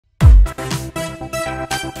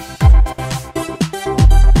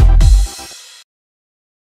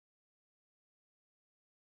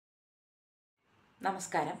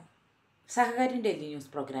നമസ്കാരം. സഹകാര്യം daily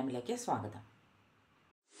news പ്രോഗ്രാമിലേക്ക് സ്വാഗതം.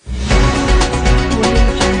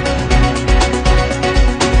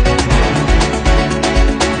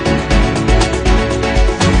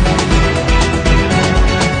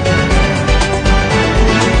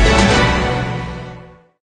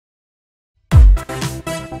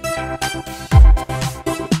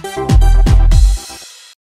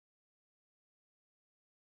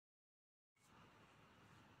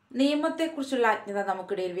 നിയമത്തെക്കുറിച്ചുള്ള അജ്ഞത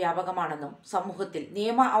നമുക്കിടയിൽ വ്യാപകമാണെന്നും സമൂഹത്തിൽ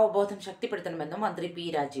നിയമ അവബോധം ശക്തിപ്പെടുത്തണമെന്നും മന്ത്രി പി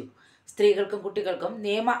രാജീവ്. സ്ത്രീകൾക്കും കുട്ടികൾക്കും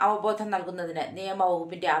നിയമ അവബോധം നൽകുന്നതിന്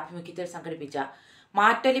നിയമവകുപ്പിന്റെ ആഭിമുഖ്യത്തിൽ സംഘടിപ്പിച്ച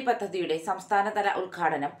മാറ്റൊലി പദ്ധതിയുടെ സംസ്ഥാനതല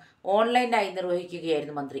ഉദ്ഘാടനം ഓൺലൈനായി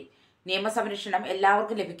നിർവഹിക്കുകയായിരുന്നു മന്ത്രി. നിയമസംരക്ഷണം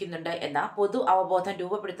എല്ലാവർക്കും ലഭിക്കുന്നുണ്ട് എന്ന പൊതു അവബോധം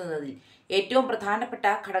രൂപപ്പെടുത്തുന്നതിൽ ഏറ്റവും പ്രധാനപ്പെട്ട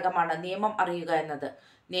ഘടകമാണ് നിയമം അറിയുക എന്നത്.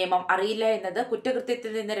 നിയമം അറിയില്ല എന്നത്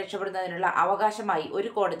കുറ്റകൃത്യത്തിൽ നിന്ന് രക്ഷപ്പെടുന്നതിനുള്ള അവകാശമായി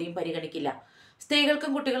ഒരു കോടതിയും പരിഗണിക്കില്ല.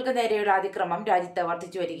 സ്ത്രീകൾക്കും കുട്ടികൾക്കും നേരെയുള്ള അതിക്രമം രാജ്യത്ത്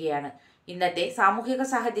വർദ്ധിച്ചു വരികയാണ്. ഇന്നത്തെ സാമൂഹിക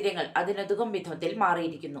സാഹചര്യങ്ങൾ അതിനൊതുക്കും വിധത്തിൽ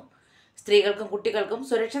മാറിയിരിക്കുന്നു. സ്ത്രീകൾക്കും കുട്ടികൾക്കും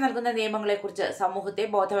സുരക്ഷ നൽകുന്ന നിയമങ്ങളെക്കുറിച്ച് സമൂഹത്തെ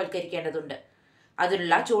ബോധവൽക്കരിക്കേണ്ടതുണ്ട്.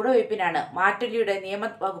 അതിനുള്ള ചുവടുവയ്പ്പിനാണ് മാറ്റൊലിയുടെ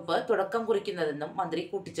നിയമവകുപ്പ് തുടക്കം കുറിക്കുന്നതെന്നും മന്ത്രി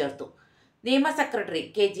കൂട്ടിച്ചേർത്തു. നിയമ സെക്രട്ടറി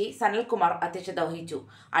KG സനൽകുമാർ അധ്യക്ഷത വഹിച്ചു.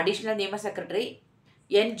 അഡീഷണൽ നിയമ സെക്രട്ടറി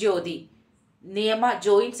N ജ്യോതി, നിയമ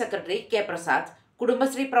joint secretary K Prasad,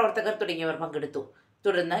 Kudumbashree പ്രവർത്തകർ തുടങ്ങിയവർ പങ്കെടുത്തു.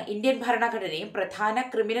 തുടർന്ന് ഇന്ത്യൻ ഭരണഘടനയും പ്രധാന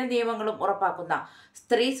ക്രിമിനൽ നിയമങ്ങളും ഉറപ്പാക്കുന്ന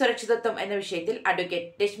സ്ത്രീ സുരക്ഷിതത്വം എന്ന വിഷയത്തിൽ അഡ്വക്കേറ്റ്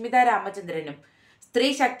രശ്മിത രാമചന്ദ്രനും സ്ത്രീ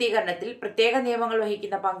ശാക്തീകരണത്തിൽ പ്രത്യേക നിയമങ്ങൾ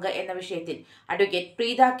വഹിക്കുന്ന പങ്ക് എന്ന വിഷയത്തിൽ അഡ്വക്കേറ്റ്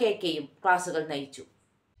പ്രീത KKയും ക്ലാസുകൾ നയിച്ചു.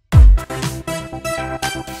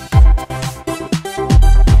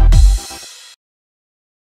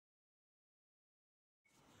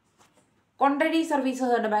 കൊണ്ടഴി സർവീസ്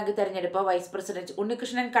സഹകരണ ബാങ്ക് തെരഞ്ഞെടുപ്പ് വൈസ് പ്രസിഡന്റ്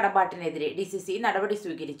ഉണ്ണികൃഷ്ണൻ കടമ്പാട്ടിനെതിരെ DCC നടപടി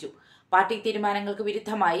സ്വീകരിച്ചു. പാർട്ടി തീരുമാനങ്ങൾക്ക്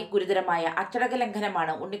വിരുദ്ധമായി ഗുരുതരമായ അച്ചടക്ക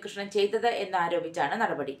ലംഘനമാണ് ഉണ്ണികൃഷ്ണൻ ചെയ്തത് എന്നാരോപിച്ചാണ്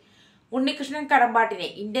നടപടി. ഉണ്ണികൃഷ്ണൻ കടമ്പാട്ടിനെ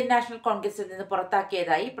ഇന്ത്യൻ നാഷണൽ കോൺഗ്രസിൽ നിന്ന്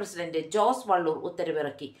പുറത്താക്കിയതായി പ്രസിഡന്റ് ജോസ് വള്ളൂർ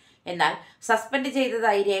ഉത്തരവിറക്കി. എന്നാൽ സസ്പെൻഡ്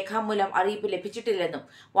ചെയ്തതായി രേഖാമൂലം അറിയിപ്പ് ലഭിച്ചിട്ടില്ലെന്നും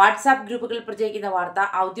വാട്സാപ്പ് ഗ്രൂപ്പുകളിൽ പ്രചരിക്കുന്ന വാർത്ത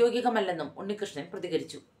ഔദ്യോഗികമല്ലെന്നും ഉണ്ണികൃഷ്ണൻ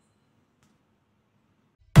പ്രതികരിച്ചു.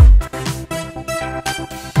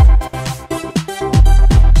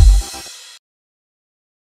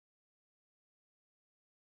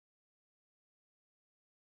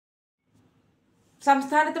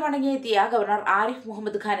 സംസ്ഥാനത്ത് മടങ്ങിയെത്തിയ ഗവർണർ ആരിഫ്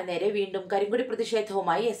മുഹമ്മദ് ഖാന് നേരെ വീണ്ടും കരിങ്കൊടി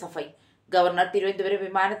പ്രതിഷേധവുമായി SFI. ഗവർണർ തിരുവനന്തപുരം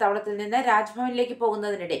വിമാനത്താവളത്തിൽ നിന്ന് രാജ്ഭവനിലേക്ക്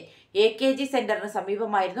പോകുന്നതിനിടെ AKG സെന്ററിന്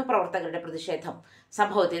സമീപമായിരുന്നു പ്രവർത്തകരുടെ പ്രതിഷേധം.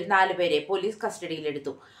 സംഭവത്തിൽ 4 പേരെ പോലീസ്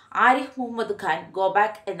കസ്റ്റഡിയിലെടുത്തു. ആരിഫ് മുഹമ്മദ് ഖാൻ ഗോ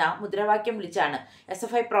ബാക്ക് എന്ന മുദ്രാവാക്യം വിളിച്ചാണ്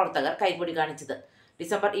SFI പ്രവർത്തകർ കൈകൊടി കാണിച്ചത്.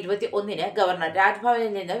 ഡിസംബർ 21-ന് ഗവർണർ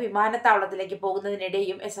രാജ്ഭവനിൽ നിന്ന് വിമാനത്താവളത്തിലേക്ക്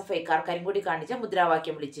പോകുന്നതിനിടെയും SFIക്കാർ കരിങ്കൊടി കാണിച്ച്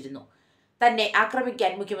മുദ്രാവാക്യം വിളിച്ചിരുന്നു. തന്നെ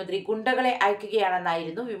ആക്രമിക്കാൻ മുഖ്യമന്ത്രി ഗുണ്ടകളെ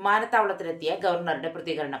അയക്കുകയാണെന്നായിരുന്നു വിമാനത്താവളത്തിലെത്തിയ ഗവർണറുടെ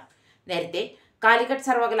പ്രതികരണം. നേരത്തെ കാലിക്കറ്റ്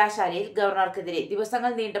സർവകലാശാലയിൽ ഗവർണർക്കെതിരെ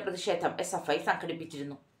ദിവസങ്ങൾ നീണ്ട പ്രതിഷേധം SFI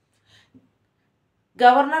സംഘടിപ്പിച്ചിരുന്നു.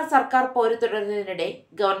 ഗവർണർ സർക്കാർ പോര് തുടരുന്നതിനിടെ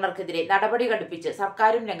ഗവർണർക്കെതിരെ നടപടി ഘടിപ്പിച്ച്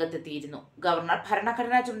സർക്കാരും രംഗത്തെത്തിയിരുന്നു. ഗവർണർ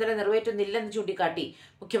ഭരണഘടനാ ചുമതല നിറവേറ്റുന്നില്ലെന്ന് ചൂണ്ടിക്കാട്ടി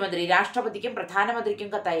മുഖ്യമന്ത്രി രാഷ്ട്രപതിക്കും പ്രധാനമന്ത്രിക്കും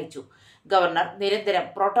കത്തയച്ചു. ഗവർണർ നിരന്തരം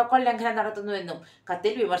പ്രോട്ടോകോൾ ലംഘനം നടത്തുന്നുവെന്നും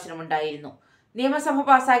കത്തിൽ വിമർശനമുണ്ടായിരുന്നു. നിയമസഭ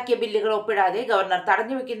പാസാക്കിയ ബില്ലുകൾ ഒപ്പിടാതെ ഗവർണർ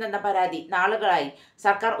തടഞ്ഞുവെക്കുന്നെന്ന പരാതി നാളുകളായി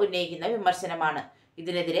സർക്കാർ ഉന്നയിക്കുന്ന വിമർശനമാണ്.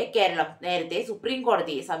 ഇതിനെതിരെ കേരളം നേരത്തെ സുപ്രീം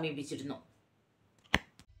കോടതിയെ സമീപിച്ചിരുന്നു.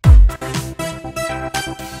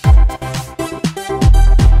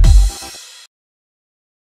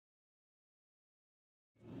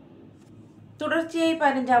 തുടർച്ചയായി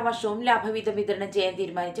 15-ാം വർഷവും ലാഭവിഹിതം വിതരണം ചെയ്യാൻ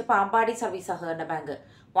തീരുമാനിച്ച പാമ്പാടി സർവീസ് സഹകരണ ബാങ്ക്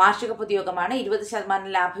വാർഷിക പൊതുയോഗമാണ് 20%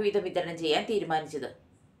 ലാഭവിഹിതം വിതരണം ചെയ്യാൻ തീരുമാനിച്ചത്.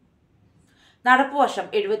 നടപ്പു വർഷം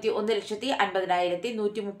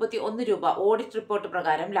 71,50,131 രൂപ ഓഡിറ്റ് റിപ്പോർട്ട്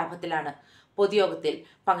പ്രകാരം ലാഭത്തിലാണ്. പൊതുയോഗത്തിൽ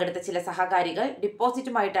പങ്കെടുത്ത ചില സഹകാരികൾ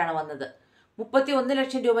ഡിപ്പോസിറ്റുമായിട്ടാണ് വന്നത്. 31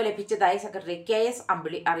 ലക്ഷം രൂപ ലഭിച്ചതായി സെക്രട്ടറി KS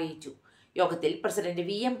അമ്പിളി അറിയിച്ചു. യോഗത്തിൽ പ്രസിഡന്റ്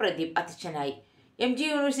VM പ്രദീപ് അധ്യക്ഷനായി. MG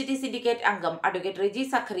യൂണിവേഴ്സിറ്റി സിൻഡിക്കേറ്റ് അംഗം അഡ്വക്കേറ്റ് റിജി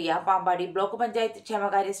സഖറിയ, പാമ്പാടി ബ്ലോക്ക് പഞ്ചായത്ത്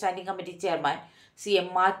ക്ഷേമകാര്യ standing committee chairman CM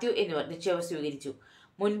Mathew എന്നിവർ നിക്ഷേപം സ്വീകരിച്ചു.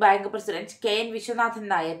 മുൻ bank president KN Viswanathan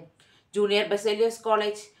Nair, junior Baselios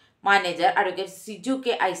college manager advocate Siju K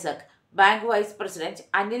Isaac, bank vice president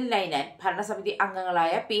Anil Ninan, ഭരണസമിതി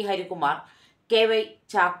അംഗങ്ങളായ P Harikumar, KY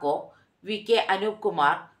Chacko, VK Anoop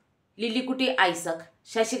Kumar, Lillikutty Isaac,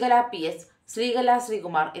 Sasikala PS, Sreekala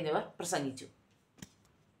Sreekumar എന്നിവർ പ്രസംഗിച്ചു.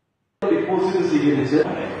 ഡിപ്പോസിറ്റ് സ്വീകരിച്ച്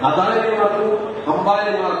അദാനികൾക്കും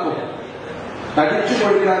അംബാനികൾക്കും തടിച്ചു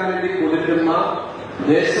കൊടുക്കാൻ വേണ്ടി കൊടുക്കുന്ന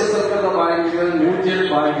ദേശസൽക്കൃത ബാങ്കുകൾ, മ്യൂച്വൽ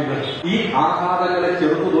ബാങ്കുകൾ ഈ ആഘാതങ്ങളെ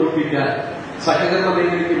ചെറുത്തു തോൽപ്പിക്കാൻ സഹകരണ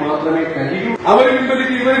മേഖലയ്ക്ക് മാത്രമേ കഴിയൂ. അവർ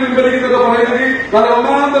പിൻവലിക്കും, ഇവർ പിൻവലിക്കുന്നൊക്കെ പറയുന്നത് നല്ല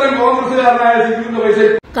ഒന്നാം തരം കോൺഗ്രസുകാരനായ സിപിഎം പൈസ.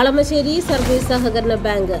 കളമശ്ശേരി സർവീസ് സഹകരണ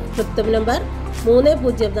ബാങ്ക് കൃത്യം number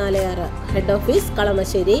 3046, head office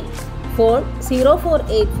Kalamassery. Phone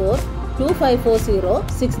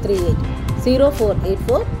 04842540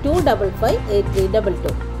 638,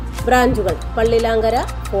 ബ്രാഞ്ചുകൾ Pallilankara.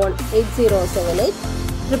 Phone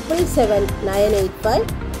 8078777985.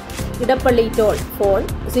 Edappally toll phone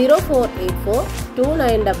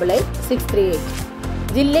 04842988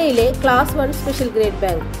 ജില്ലയിലെ ക്ലാസ് 1 സ്പെഷ്യൽ ഗ്രേഡ്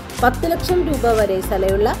ബാങ്ക് 10 ലക്ഷം രൂപ വരെ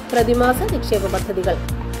സലയുള്ള പ്രതിമാസ നിക്ഷേപ പദ്ധതികൾ.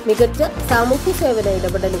 മികച്ച സാമൂഹ്യ സേവന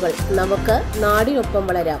ഇടപെടലുകൾ. നമുക്ക് നാടിനൊപ്പം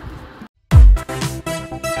വളരാം.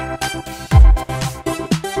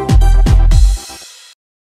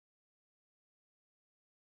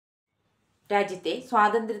 രാജ്യത്തെ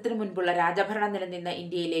സ്വാതന്ത്ര്യത്തിനു മുൻപുള്ള രാജഭരണം നിലനിന്ന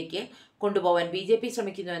ഇന്ത്യയിലേക്ക് കൊണ്ടുപോകാൻ BJP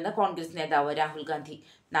ശ്രമിക്കുന്നുവെന്ന് കോൺഗ്രസ് നേതാവ് രാഹുൽ ഗാന്ധി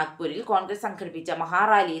നാഗ്പൂരിൽ കോൺഗ്രസ് സംഘടിപ്പിച്ച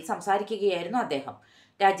മഹാറാലിയിൽ സംസാരിക്കുകയായിരുന്നു അദ്ദേഹം.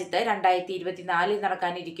 രാജ്യത്ത് 2024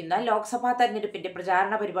 നടക്കാനിരിക്കുന്ന ലോക്സഭാ തെരഞ്ഞെടുപ്പിന്റെ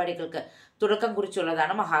പ്രചാരണ പരിപാടികൾക്ക് തുടക്കം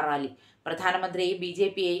കുറിച്ചുള്ളതാണ് മഹാറാലി. പ്രധാനമന്ത്രിയെയും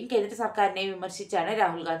BJPയെയും കേന്ദ്ര സർക്കാരിനെയും വിമർശിച്ചാണ്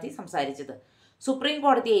രാഹുൽ ഗാന്ധി സംസാരിച്ചത്. സുപ്രീം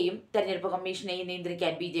കോടതിയെയും തെരഞ്ഞെടുപ്പ് കമ്മീഷനെയും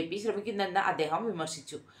നിയന്ത്രിക്കാൻ BJP ശ്രമിക്കുന്നെന്ന് അദ്ദേഹം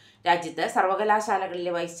വിമർശിച്ചു. രാജ്യത്ത്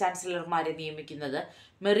സർവകലാശാലകളിലെ വൈസ് ചാൻസലർമാരെ നിയമിക്കുന്നത്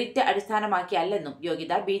മെറിറ്റ് അടിസ്ഥാനമാക്കിയല്ലെന്നും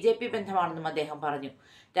യോഗ്യത BJP ബന്ധമാണെന്നും അദ്ദേഹം പറഞ്ഞു.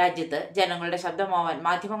 രാജ്യത്ത് ജനങ്ങളുടെ ശബ്ദമാവാൻ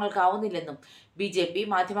മാധ്യമങ്ങൾക്കാവുന്നില്ലെന്നും BJP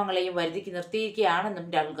മാധ്യമങ്ങളെയും വരുതിക്ക് നിർത്തിയിരിക്കുകയാണെന്നും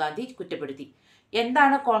രാഹുൽ ഗാന്ധി കുറ്റപ്പെടുത്തി.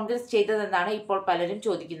 എന്താണ് കോൺഗ്രസ് ചെയ്തതെന്നാണ് ഇപ്പോൾ പലരും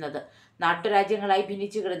ചോദിക്കുന്നത്. നാട്ടുരാജ്യങ്ങളായി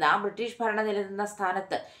ഭിന്നിച്ചു കിടന്ന ബ്രിട്ടീഷ് ഭരണം നിലനിന്ന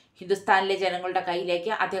സ്ഥാനത്ത് ഹിന്ദുസ്ഥാനിലെ ജനങ്ങളുടെ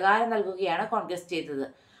കയ്യിലേക്ക് അധികാരം നൽകുകയാണ് കോൺഗ്രസ് ചെയ്തത്.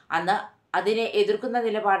 അന്ന് അതിനെ എതിർക്കുന്ന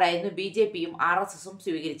നിലപാടായിരുന്നു BJPയും RSSും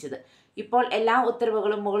സ്വീകരിച്ചത്. ഇപ്പോൾ എല്ലാ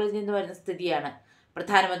ഉത്തരവുകളും മുകളിൽ നിന്ന് വരുന്ന സ്ഥിതിയാണ്.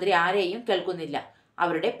 പ്രധാനമന്ത്രി ആരെയും കേൾക്കുന്നില്ല.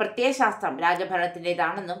 അവരുടെ പ്രത്യയശാസ്ത്രം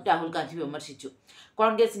രാജഭരണത്തിൻ്റെതാണെന്നും രാഹുൽ ഗാന്ധി വിമർശിച്ചു.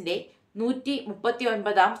 കോൺഗ്രസിന്റെ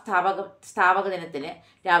 139ാം സ്ഥാപക ദിനത്തിന്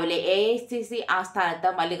രാവിലെ AICC ആസ്ഥാനത്ത്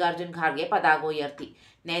മല്ലികാർജ്ജുൻ ഖാർഗെ പതാക ഉയർത്തി.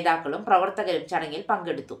 നേതാക്കളും പ്രവർത്തകരും ചടങ്ങിൽ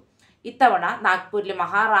പങ്കെടുത്തു. ഇത്തവണ നാഗ്പൂരിലെ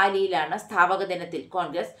മഹാറാലിയിലാണ് സ്ഥാപക ദിനത്തിൽ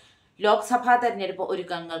കോൺഗ്രസ് ലോക്സഭാ തെരഞ്ഞെടുപ്പ്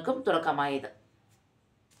ഒരുക്കങ്ങൾക്കും തുടക്കമായത്.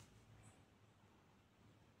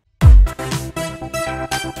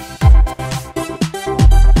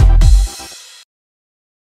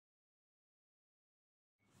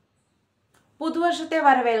 പുതുവർഷത്തെ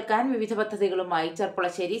വരവേൽക്കാൻ വിവിധ പദ്ധതികളുമായി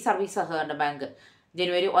ചെർപ്പുളശ്ശേരി സർവീസ് സഹകരണ ബാങ്ക്.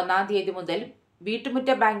 ജനുവരി 1-ാം തീയതി മുതൽ വീട്ടുമുറ്റ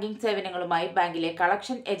ബാങ്കിംഗ് സേവനങ്ങളുമായി ബാങ്കിലെ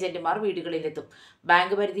കളക്ഷൻ ഏജന്റുമാർ വീടുകളിലെത്തും.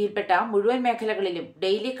 ബാങ്ക് പരിധിയിൽപ്പെട്ട മുഴുവൻ മേഖലകളിലും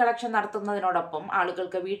ഡെയിലി കളക്ഷൻ നടത്തുന്നതിനോടൊപ്പം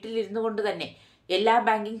ആളുകൾക്ക് വീട്ടിലിരുന്നു കൊണ്ട് തന്നെ എല്ലാ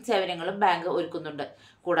ബാങ്കിംഗ് സേവനങ്ങളും ബാങ്ക് ഒരുക്കുന്നുണ്ട്.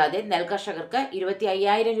 കൂടാതെ നെൽകർഷകർക്ക്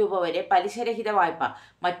 25,000 രൂപ വരെ പലിശരഹിത വായ്പ,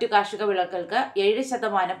 മറ്റു കാർഷിക വിളകൾക്ക്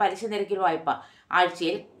 7% പലിശ നിരക്കിൽ വായ്പ,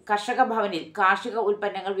 ആഴ്ചയിൽ കർഷക ഭവനിൽ കാർഷിക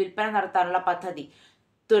ഉൽപ്പന്നങ്ങൾ വിൽപ്പന നടത്താനുള്ള പദ്ധതി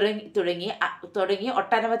തുടങ്ങി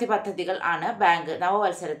ഒട്ടനവധി പദ്ധതികൾ ആണ് ബാങ്ക്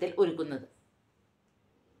നവവത്സരത്തിൽ ഒരുക്കുന്നത്.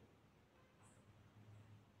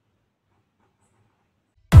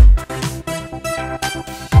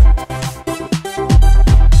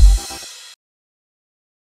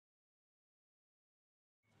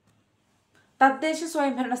 തദ്ദേശ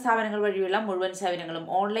സ്വയംഭരണ സ്ഥാപനങ്ങൾ വഴിയുള്ള മുഴുവൻ സേവനങ്ങളും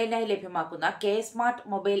ഓൺലൈനായി ലഭ്യമാക്കുന്ന സ്മാർട്ട്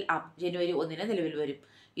മൊബൈൽ ആപ്പ് ജനുവരി 1-ന് നിലവിൽ വരും.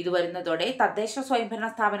 ഇത് വരുന്നതോടെ തദ്ദേശ സ്വയംഭരണ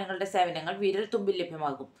സ്ഥാപനങ്ങളുടെ സേവനങ്ങൾ വിരൽ തുമ്പിൽ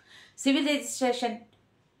ലഭ്യമാകും. Civil registration,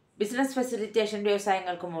 business facilitation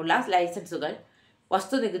വ്യവസായങ്ങൾക്കുമുള്ള ലൈസൻസുകൾ,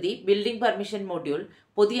 വസ്തുനികുതി, building permission module,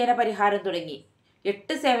 പൊതുജന പരിഹാരം തുടങ്ങി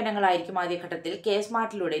 8 സേവനങ്ങളായിരിക്കും ആദ്യഘട്ടത്തിൽ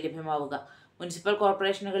സ്മാർട്ടിലൂടെ ലഭ്യമാവുക. മുനിസിപ്പൽ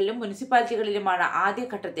കോർപ്പറേഷനുകളിലും മുനിസിപ്പാലിറ്റികളിലുമാണ്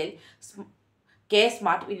ആദ്യഘട്ടത്തിൽ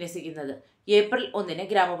സ്മാർട്ട് വിന്യസിക്കുന്നത്. ഏപ്രിൽ 1-ന്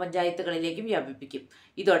ഗ്രാമപഞ്ചായത്തുകളിലേക്കും വ്യാപിപ്പിക്കും.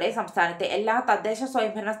 ഇതോടെ സംസ്ഥാനത്തെ എല്ലാ തദ്ദേശ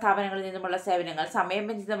സ്വയംഭരണ സ്ഥാപനങ്ങളിൽ നിന്നുമുള്ള സേവനങ്ങൾ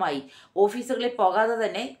സമയബന്ധിതമായി ഓഫീസുകളിൽ പോകാതെ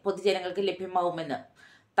തന്നെ പൊതുജനങ്ങൾക്ക് ലഭ്യമാവുമെന്ന്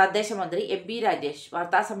തദ്ദേശ മന്ത്രി MP രാജേഷ്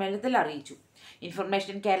വാർത്താസമ്മേളനത്തിൽ അറിയിച്ചു.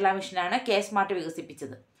 ഇൻഫർമേഷൻ കേരള മിഷനാണ് സ്മാർട്ട്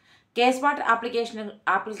വികസിപ്പിച്ചത്. സ്മാർട്ട്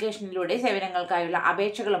ആപ്ലിക്കേഷനിലൂടെ സേവനങ്ങൾക്കായുള്ള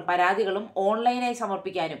അപേക്ഷകളും പരാതികളും ഓൺലൈനായി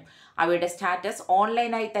സമർപ്പിക്കാനും അവയുടെ സ്റ്റാറ്റസ്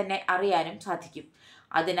ഓൺലൈനായി തന്നെ അറിയാനും സാധിക്കും.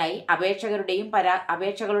 അതിനായി അപേക്ഷകളുടെയും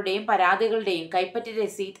പരാതികളുടെയും കൈപ്പറ്റി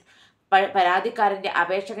രസീത് പരാതിക്കാരന്റെ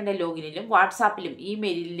അപേക്ഷകന്റെ ലോഗിനിലും വാട്സാപ്പിലും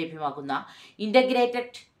ഇമെയിലിലും ലഭ്യമാക്കുന്ന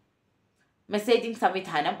ഇന്റഗ്രേറ്റഡ് മെസ്സേജിംഗ്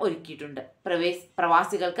സംവിധാനം ഒരുക്കിയിട്ടുണ്ട്.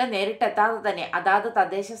 പ്രവാസികൾക്ക് നേരിട്ടെത്താതെ തന്നെ അതാത്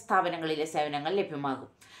തദ്ദേശ സ്ഥാപനങ്ങളിലെ സേവനങ്ങൾ ലഭ്യമാകും.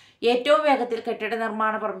 ഏറ്റവും വേഗത്തിൽ കെട്ടിട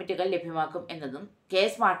നിർമ്മാണ പെർമിറ്റുകൾ ലഭ്യമാക്കും എന്നതും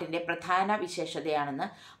സ്മാർട്ടിന്റെ പ്രധാന വിശേഷതയാണെന്ന്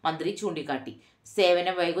മന്ത്രി ചൂണ്ടിക്കാട്ടി.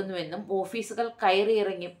 സേവനം വൈകുന്നുവെന്നും ഓഫീസുകൾ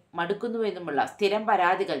കയറിയിറങ്ങി മടുക്കുന്നുവെന്നുമുള്ള സ്ഥിരം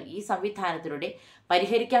പരാതികൾ ഈ സംവിധാനത്തിലൂടെ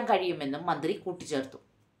പരിഹരിക്കാൻ കഴിയുമെന്നും മന്ത്രി കൂട്ടിച്ചേർത്തു.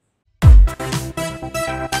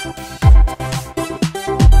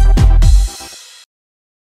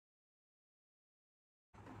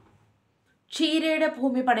 ക്ഷീരയുടെ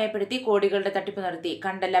ഭൂമി പണയപ്പെടുത്തി കോടികളുടെ തട്ടിപ്പ് നടത്തി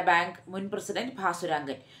കണ്ടല ബാങ്ക് മുൻ പ്രസിഡന്റ്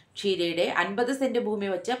ഭാസുരാംഗൻ. ക്ഷീരയുടെ 50 സെന്റ് ഭൂമി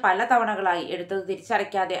വെച്ച് പല തവണകളായി എടുത്തത്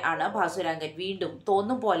തിരിച്ചടയ്ക്കാതെ ആണ് ഭാസുരാംഗൻ വീണ്ടും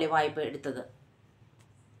തോന്നും പോലെ വായ്പ എടുത്തത്.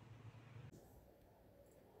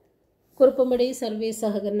 കുറുപ്പമ്പടി സർവീസ്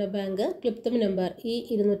സഹകരണ bank ക്ലിപ്തം number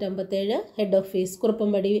E257 head office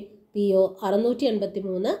Kuruppampady PO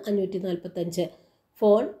 683 545.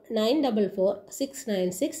 Phone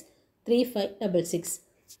 9446963566.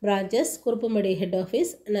 Branches Kuruppampady head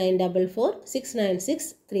office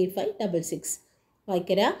 9446963566.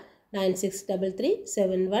 Vaikkara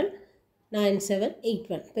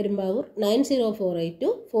 9633719781. Perumbavoor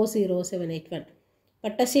 9048240781.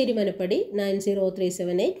 Pattassery Manappadi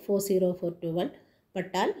 9037840421.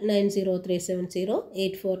 പട്ടാൽ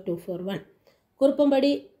 9037084241.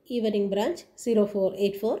 Kuruppampady evening branch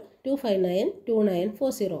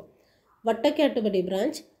 048425929940. Vattakkattupadi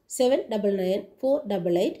branch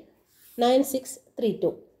 7994889632.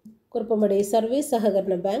 Kuruppampady service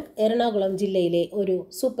സഹകരണ ബാങ്ക് എറണാകുളം ജില്ലയിലെ ഒരു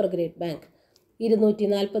സൂപ്പർ ഗ്രേഡ് ബാങ്ക്.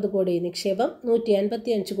 240 കോടി നിക്ഷേപം,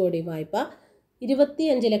 155 കോടി വായ്പ,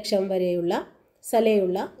 25 ലക്ഷം വരെയുള്ള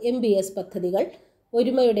സലയുള്ള MBS പദ്ധതികൾ,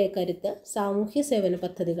 ഒരുമയുടെ കരുത്ത്, സാമൂഹ്യ സേവന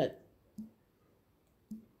പദ്ധതികൾ.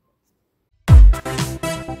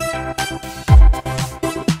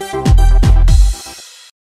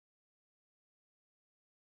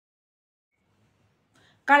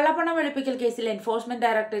 കള്ളപ്പണം വെളുപ്പിക്കൽ കേസിൽ എൻഫോഴ്സ്മെന്റ്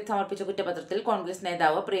ഡയറക്ടറേറ്റ് സമർപ്പിച്ച കുറ്റപത്രത്തിൽ കോൺഗ്രസ്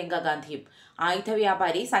നേതാവ് പ്രിയങ്ക ഗാന്ധിയും ആയുധ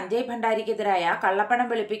വ്യാപാരി സഞ്ജയ് ഭണ്ഡാരിക്കെതിരായ കള്ളപ്പണം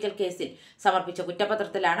വെളുപ്പിക്കൽ കേസിൽ സമർപ്പിച്ച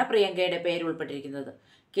കുറ്റപത്രത്തിലാണ് പ്രിയങ്കയുടെ പേര് ഉൾപ്പെട്ടിരിക്കുന്നത്.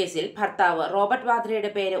 കേസിൽ ഭർത്താവ് റോബർട്ട്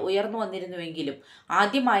വാദ്രയുടെ പേര് ഉയർന്നു വന്നിരുന്നുവെങ്കിലും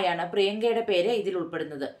ആദ്യമായാണ് പ്രിയങ്കയുടെ പേര് ഇതിൽ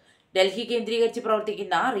ഉൾപ്പെടുന്നത്. ഡൽഹി കേന്ദ്രീകരിച്ച്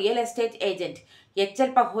പ്രവർത്തിക്കുന്ന റിയൽ എസ്റ്റേറ്റ് ഏജന്റ് HL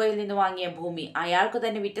പഹോയിൽ നിന്ന് വാങ്ങിയ ഭൂമി അയാൾക്ക്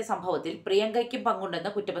തന്നെ വിറ്റ സംഭവത്തിൽ പ്രിയങ്കയ്ക്കും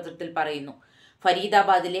പങ്കുണ്ടെന്ന് കുറ്റപത്രത്തിൽ പറയുന്നു.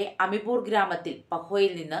 ഫരീദാബാദിലെ അമിപൂർ ഗ്രാമത്തിൽ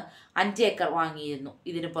പഹോയിൽ നിന്ന് 5 ഏക്കർ വാങ്ങിയിരുന്നു.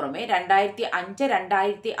 ഇതിനു പുറമെ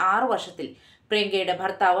 2005-2006 വർഷത്തിൽ പ്രിയങ്കയുടെ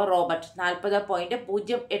ഭർത്താവ് റോബർട്ട്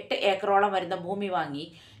 40.08 ഏക്കറോളം വരുന്ന ഭൂമി വാങ്ങി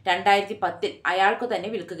 2010 അയാൾക്കു തന്നെ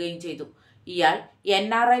വിൽക്കുകയും ചെയ്തു. ഇയാൾ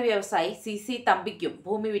NRI വ്യവസായി CC തമ്പിക്കും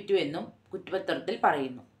ഭൂമി വിറ്റുവെന്നും കുറ്റപത്രത്തിൽ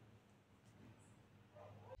പറയുന്നു.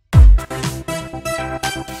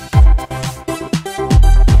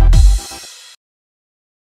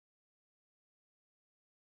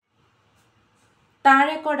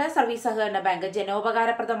 താഴേക്കോട് സർവീസ് സഹകരണ ബാങ്ക്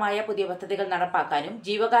ജനോപകാരപ്രദമായ പുതിയ പദ്ധതികൾ നടപ്പാക്കാനും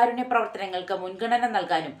ജീവകാരുണ്യ പ്രവർത്തനങ്ങൾക്ക് മുൻഗണന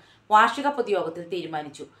നൽകാനും വാർഷിക പൊതുയോഗത്തിൽ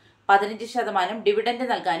തീരുമാനിച്ചു. 15% ഡിവിഡന്റ്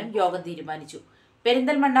നൽകാനും യോഗം തീരുമാനിച്ചു.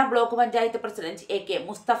 Perinthalmanna block panchayat president AK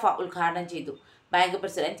Mustafa ഉദ്ഘാടനം ചെയ്തു. Bank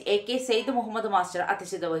president AK Syed Muhammad master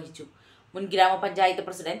അധ്യക്ഷത വഹിച്ചു. മുൻ ഗ്രാമപഞ്ചായത്ത്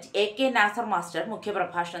പ്രസിഡന്റ് AK നാസർ മാസ്റ്റർ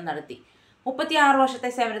മുഖ്യപ്രഭാഷണം നടത്തി. 36 വർഷത്തെ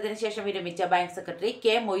സേവനത്തിന് ശേഷം വിരമിച്ച ബാങ്ക് സെക്രട്ടറി K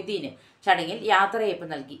മൊയ്തീന് ചടങ്ങിൽ യാത്രയയപ്പ്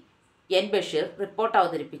നൽകി. N ബഷീർ റിപ്പോർട്ട്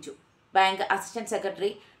അവതരിപ്പിച്ചു. Bank assistant secretary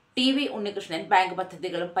TV Unnikrishnan bank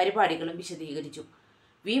പദ്ധതികളും പരിപാടികളും വിശദീകരിച്ചു.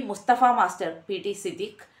 V Mustafa master, PT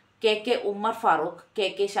Siddique, KK Ummer Farooq,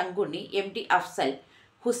 KK Sankunni, MD Afsal,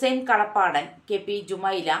 Hussain Kalappadan, KP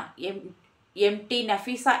Jumaila, MT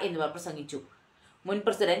Nafeesa എന്നിവർ പ്രസംഗിച്ചു. മുൻ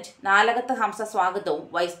പ്രസിഡന്റ് നാലകത്ത് ഹംസ സ്വാഗതവും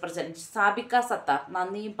വൈസ് പ്രസിഡന്റ് സാബിക സത്താർ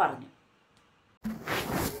നന്ദിയും പറഞ്ഞു.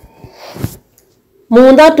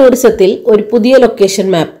 മൂന്നാർ ടൂറിസത്തിൽ ഒരു പുതിയ ലൊക്കേഷൻ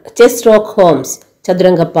മാപ്പ്. Chess rock Holmes,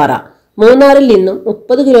 Chathurangappara. മൂന്നാറിൽ നിന്നും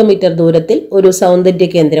 30 കിലോമീറ്റർ ദൂരത്തിൽ ഒരു സൗന്ദര്യ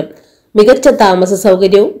കേന്ദ്രം. മികച്ച താമസ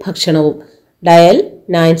സൗകര്യവും ഭക്ഷണവും. ഡയൽ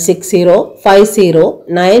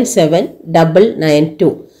 9605097992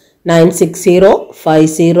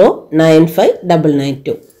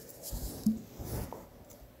 9605095992.